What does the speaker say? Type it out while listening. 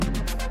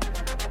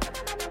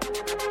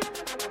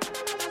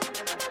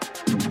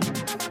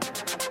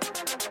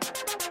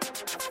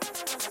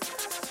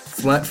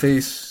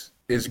FlatFace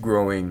is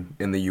growing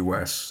in the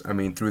US. I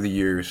mean, through the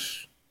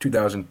years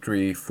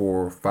 2003,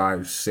 4,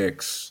 5,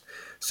 6,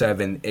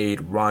 7,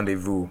 8,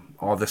 Rendezvous,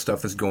 all this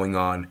stuff is going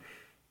on.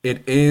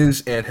 It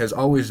is and has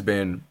always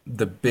been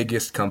the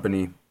biggest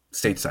company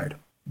stateside.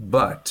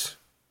 But,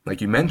 like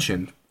you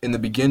mentioned, in the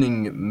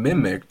beginning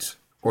mimicked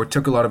or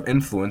took a lot of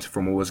influence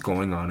from what was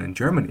going on in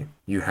Germany.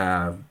 You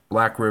have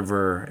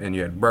Blackriver, and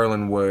you had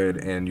Berlinwood,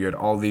 and you had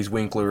all these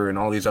Winkler and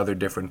all these other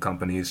different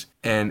companies.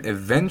 And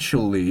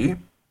eventually,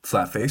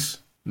 FlatFace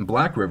and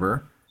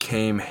Blackriver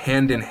came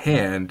hand in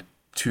hand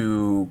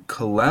to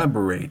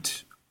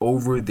collaborate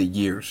over the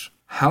years.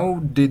 How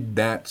did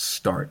that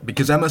start?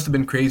 Because that must have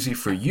been crazy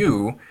for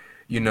you,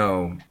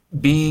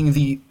 being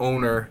the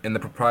owner and the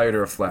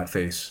proprietor of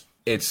FlatFace.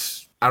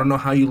 I don't know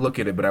how you look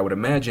at it, but I would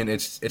imagine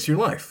it's your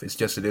life.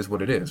 It is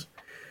what it is.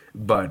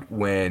 But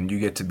when you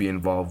get to be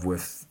involved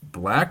with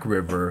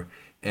Blackriver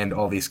and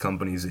all these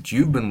companies that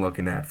you've been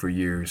looking at for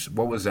years,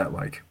 what was that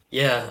like?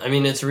 Yeah, I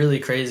mean, it's really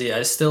crazy.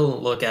 I still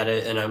look at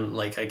it and I'm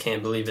like, I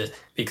can't believe it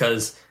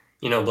because,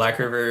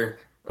 Blackriver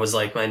was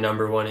like my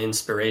number one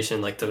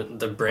inspiration, like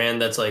the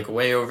brand that's like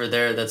way over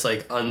there, that's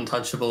like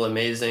untouchable,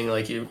 amazing.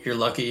 Like you're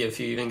lucky if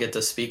you even get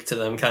to speak to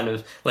them, kind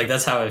of like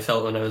that's how I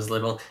felt when I was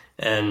little.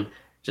 And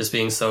just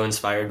being so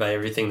inspired by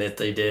everything that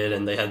they did,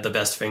 and they had the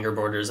best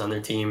fingerboarders on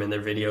their team, and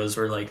their videos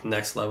were like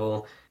next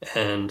level.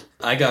 And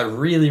I got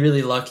really,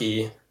 really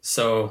lucky.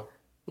 So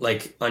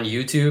like on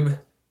YouTube,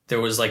 there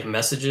was like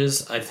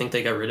messages. I think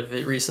they got rid of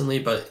it recently,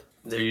 but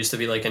there used to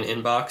be like an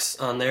inbox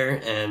on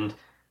there, and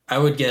I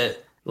would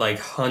get like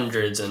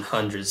hundreds and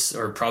hundreds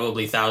or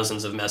probably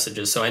thousands of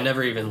messages. So I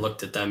never even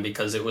looked at them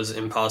because it was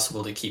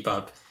impossible to keep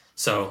up.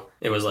 So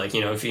it was like,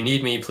 if you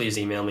need me, please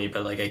email me.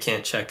 But like, I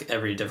can't check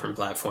every different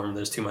platform.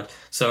 There's too much.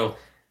 So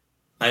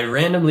I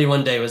randomly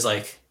one day was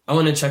like, I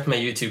want to check my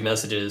YouTube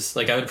messages.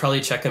 Like I would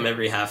probably check them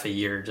every half a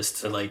year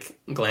just to like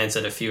glance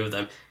at a few of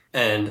them.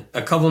 And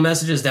a couple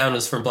messages down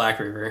was from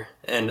Blackriver.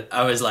 And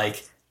I was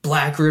like,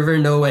 Blackriver?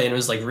 No way. And it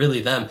was like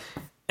really them.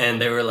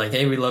 And they were like,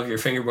 hey, we love your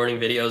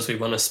fingerboarding videos. We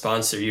want to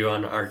sponsor you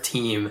on our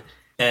team.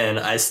 And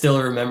I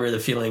still remember the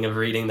feeling of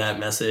reading that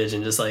message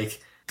and just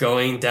like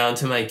going down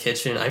to my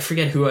kitchen. I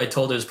forget who I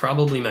told. It was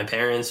probably my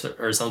parents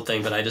or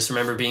something, but I just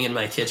remember being in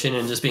my kitchen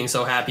and just being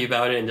so happy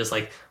about it. And just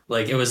like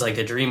it was like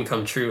a dream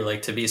come true,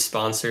 like to be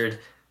sponsored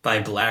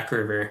by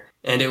Blackriver.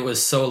 And it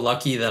was so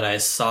lucky that I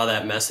saw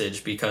that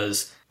message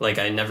because like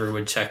I never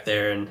would check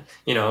there. And,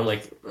 I'm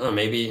like, oh,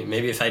 maybe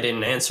if I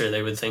didn't answer,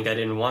 they would think I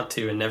didn't want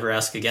to and never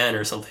ask again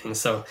or something.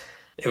 So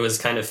it was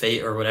kind of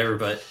fate or whatever.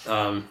 But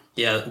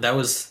yeah, that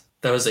was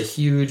a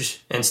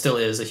huge, and still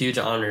is a huge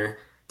honor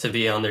to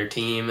be on their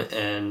team.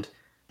 And,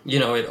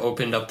 it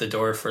opened up the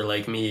door for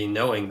like me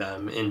knowing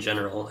them in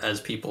general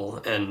as people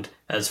and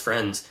as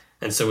friends.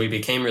 And so we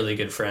became really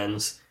good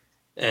friends.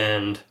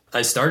 And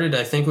I started,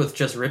 I think, with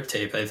just rip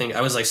tape. I think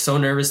I was like so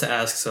nervous to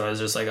ask. So I was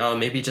just like, oh,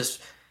 maybe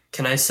just,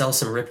 can I sell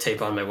some rip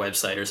tape on my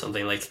website or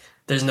something? Like,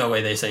 there's no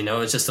way they say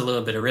no. It's just a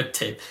little bit of rip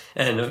tape.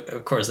 And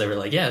of course they were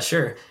like, yeah,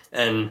 sure.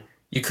 And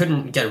you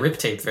couldn't get rip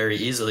tape very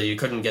easily. You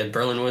couldn't get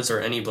Berlinwoods or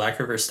any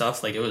Blackriver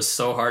stuff. Like, it was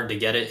so hard to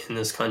get it in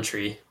this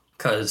country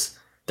because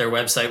their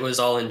website was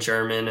all in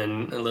German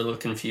and a little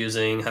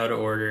confusing how to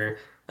order.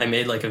 I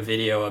made like a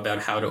video about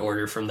how to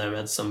order from them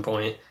at some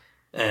point.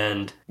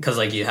 And because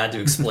like you had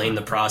to explain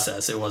the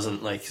process, it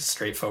wasn't like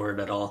straightforward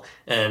at all.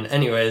 And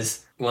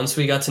anyways, once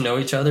we got to know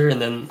each other,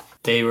 and then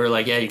they were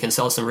like, yeah, you can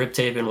sell some rip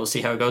tape and we'll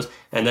see how it goes.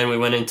 And then we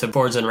went into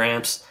boards and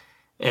ramps,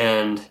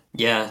 and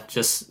yeah,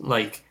 just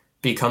like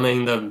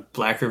becoming the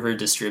Blackriver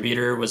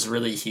distributor was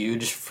really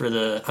huge for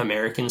the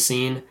American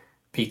scene,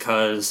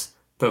 because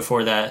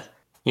before that,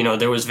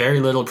 there was very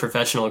little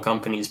professional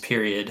companies,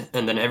 period.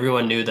 And then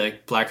everyone knew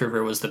that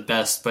Blackriver was the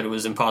best, but it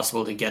was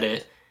impossible to get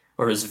it,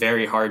 or it was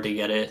very hard to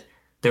get it.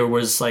 There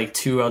was like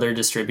 2 other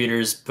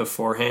distributors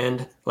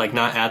beforehand, like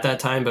not at that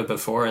time, but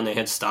before, and they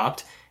had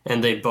stopped.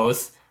 And they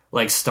both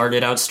like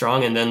started out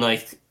strong, and then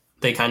like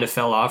they kind of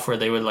fell off where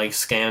they would like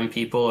scam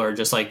people or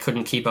just like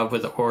couldn't keep up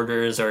with the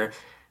orders or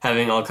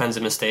having all kinds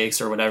of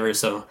mistakes or whatever.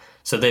 So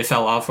they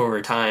fell off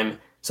over time.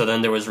 So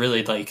then there was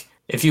really like,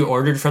 if you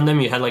ordered from them,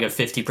 you had like a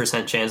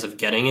 50% chance of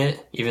getting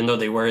it, even though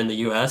they were in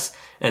the US.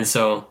 And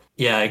so,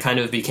 yeah, I kind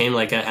of became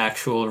like an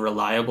actual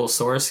reliable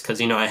source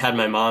because, I had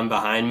my mom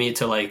behind me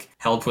to like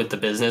help with the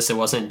business. It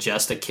wasn't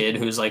just a kid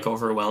who's like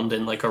overwhelmed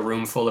in like a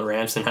room full of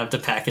ramps and have to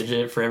package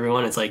it for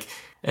everyone. It's like,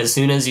 as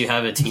soon as you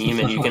have a team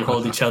and you can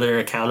hold each other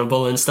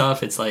accountable and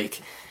stuff, it's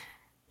like,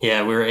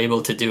 yeah, we were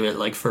able to do it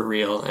like for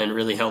real and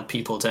really help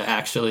people to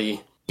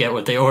actually get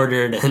what they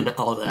ordered and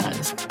all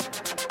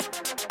that.